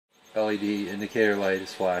LED indicator light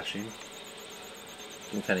is flashing. You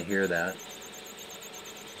can kind of hear that.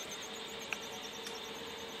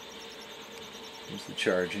 Here's the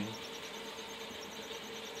charging.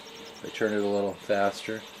 I turn it a little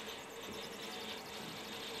faster.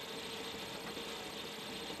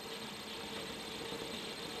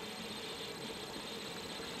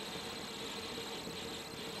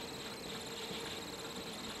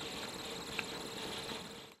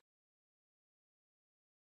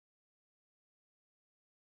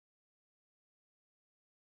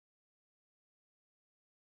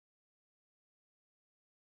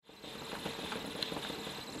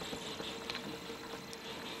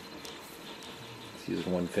 It's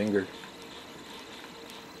using one finger.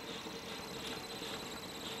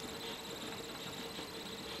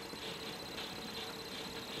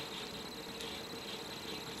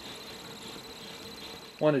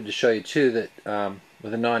 Wanted to show you too that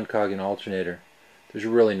with a non-cogging alternator, there's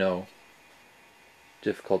really no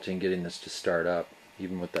difficulty in getting this to start up,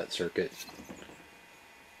 even with that circuit.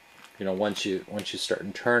 You know, once you start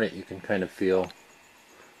and turn it, you can kind of feel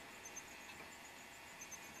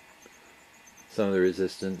some of the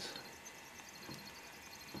resistance.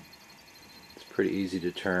 It's pretty easy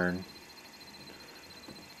to turn.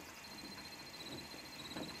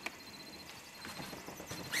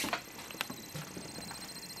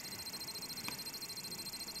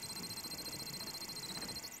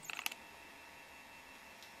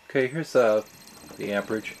 Okay, here's the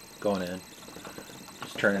amperage going in.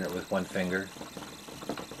 Just turning it with one finger.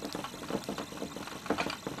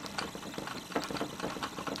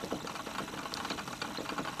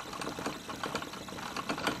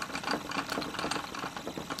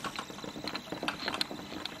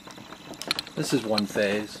 This is one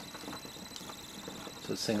phase. It's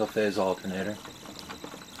a single phase alternator.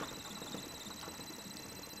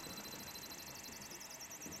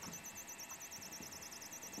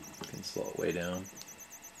 Slow it way down.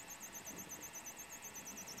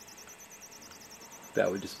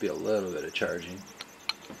 That would just be a little bit of charging.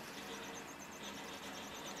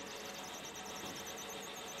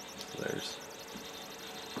 So there's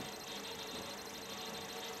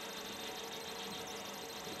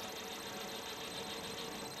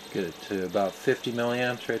get it to about 50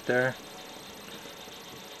 milliamps right there.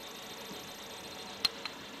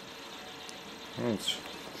 It's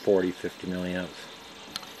 40, 50 milliamps.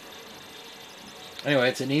 Anyway,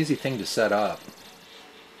 it's an easy thing to set up.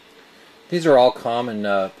 These are all common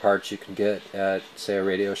parts you can get at, say, a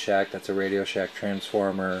Radio Shack. That's a Radio Shack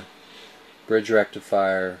transformer, bridge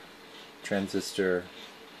rectifier, transistor,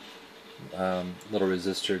 little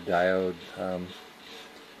resistor, diode,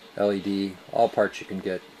 LED, all parts you can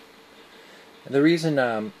get. And the reason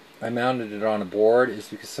I mounted it on a board is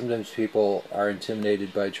because sometimes people are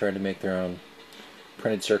intimidated by trying to make their own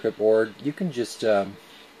printed circuit board. You can just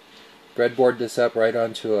breadboard this up right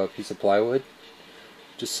onto a piece of plywood.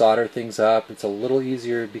 Just solder things up. It's a little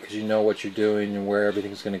easier because you know what you're doing and where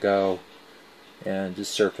everything's going to go, and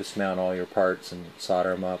just surface mount all your parts and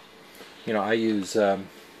solder them up. You know, I use some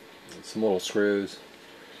little screws.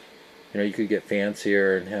 You know, you could get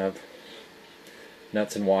fancier and have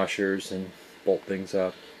nuts and washers and bolt things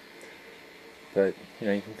up, but you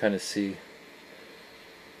know, you can kind of see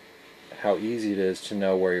how easy it is to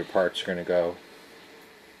know where your parts are going to go.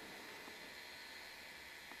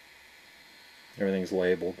 Everything's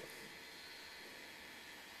labeled.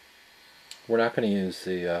 We're not going to use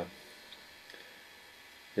the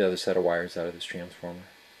other set of wires out of this transformer.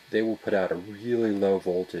 They will put out a really low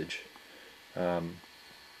voltage,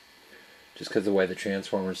 just because of the way the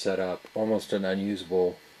transformer is set up, almost an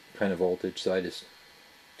unusable kind of voltage. So I just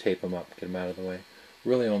tape them up, get them out of the way.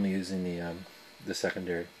 Really only using the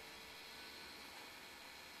secondary.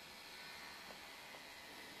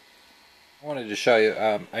 I wanted to show you.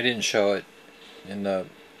 I didn't show it in the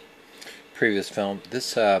previous film.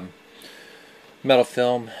 This metal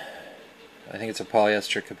film, I think it's a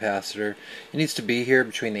polyester capacitor. It needs to be here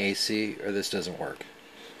between the AC or this doesn't work.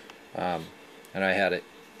 And I had it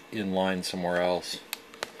in line somewhere else.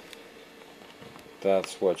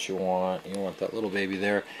 That's what you want. You want that little baby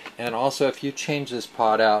there. And also, if you change this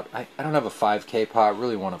pot out, I don't have a 5K pot. I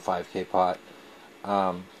really want a 5K pot.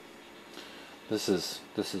 This is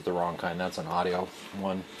the wrong kind. That's an audio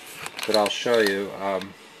one. But I'll show you.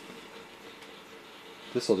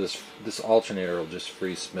 This alternator will just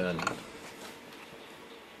free spin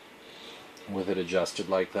with it adjusted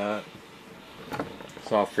like that.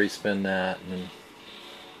 So I'll free spin that and then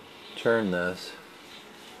turn this.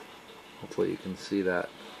 Hopefully you can see that.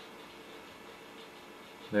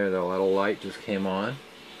 There, the little light just came on.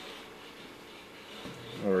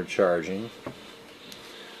 We're charging.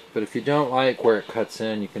 But if you don't like where it cuts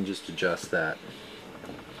in, you can just adjust that.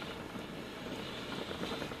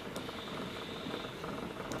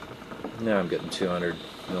 Now I'm getting 200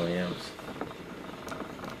 milliamps.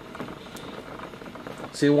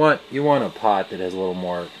 So you want a pot that has a little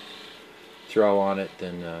more throw on it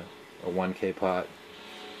than a 1K pot.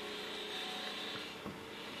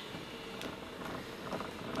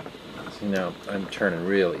 See, now I'm turning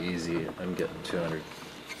real easy. I'm getting 200.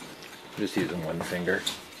 I'm just using one finger.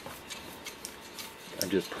 I'm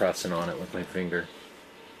just pressing on it with my finger.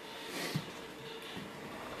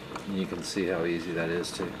 And you can see how easy that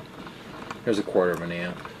is too. There's a 1/4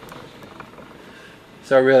 amp.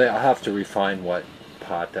 So really I'll have to refine what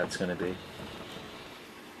pot that's going to be.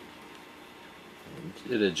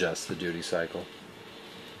 It adjusts the duty cycle.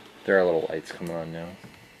 There are little lights coming on now.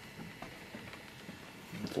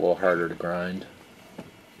 It's a little harder to grind.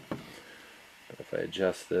 But if I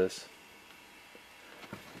adjust this,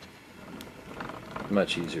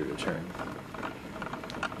 much easier to turn.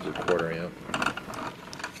 There's a 1/4 amp.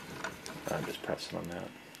 I'm just pressing on that.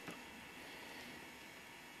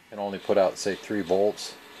 Can only put out, say, 3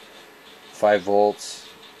 volts, 5 volts.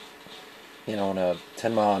 You know, in a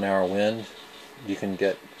 10-mile-an-hour wind, you can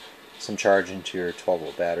get some charge into your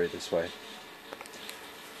 12-volt battery this way.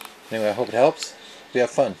 Anyway, I hope it helps. We have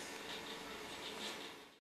fun.